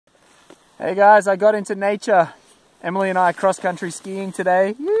Hey guys, I got into nature. Emily and I are cross-country skiing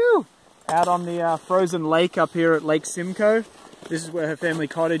today. Woo! Out on the frozen lake up here at Lake Simcoe. This is where her family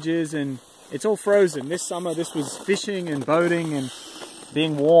cottage is, and it's all frozen. This summer this was fishing and boating and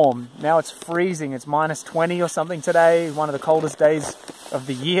being warm. Now it's freezing. It's minus 20 or something today, one of the coldest days of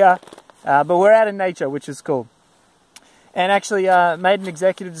the year. But we're out in nature, which is cool. And actually made an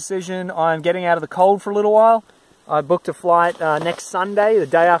executive decision on getting out of the cold for a little while. I booked a flight next Sunday, the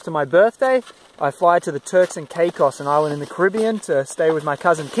day after my birthday. I fly to the Turks and Caicos, an island in the Caribbean, to stay with my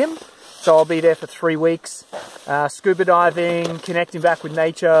cousin Kim. So I'll be there for 3 weeks, scuba diving, connecting back with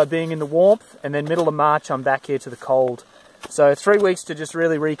nature, being in the warmth, and then middle of March I'm back here to the cold. So 3 weeks to just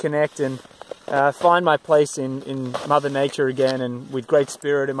really reconnect and find my place in Mother Nature again, and with great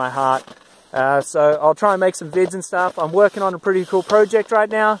spirit in my heart. So I'll try and make some vids and stuff. I'm working on a pretty cool project right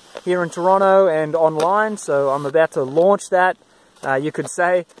now here in Toronto and online, so I'm about to launch that, you could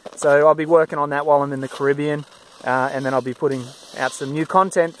say. So I'll be working on that while I'm in the Caribbean, and then I'll be putting out some new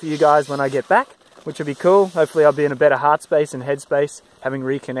content for you guys when I get back, which will be cool. Hopefully I'll be in a better heart space and head space, having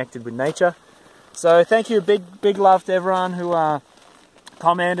reconnected with nature. So thank you, big love to everyone who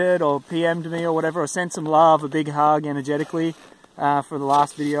commented or PM'd me or whatever, or sent some love, a big hug energetically. For the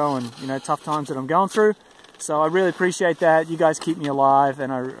last video, and tough times that I'm going through. So I really appreciate that. You guys keep me alive,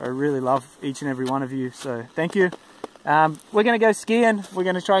 and I really love each and every one of you, so thank you. We're going to go skiing. We're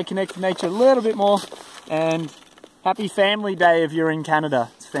going to try and connect to nature a little bit more, and happy Family Day if you're in Canada.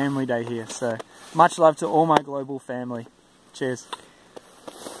 It's Family Day here, so much love to all my global family. Cheers.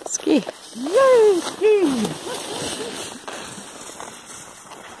 Ski. Yay, ski!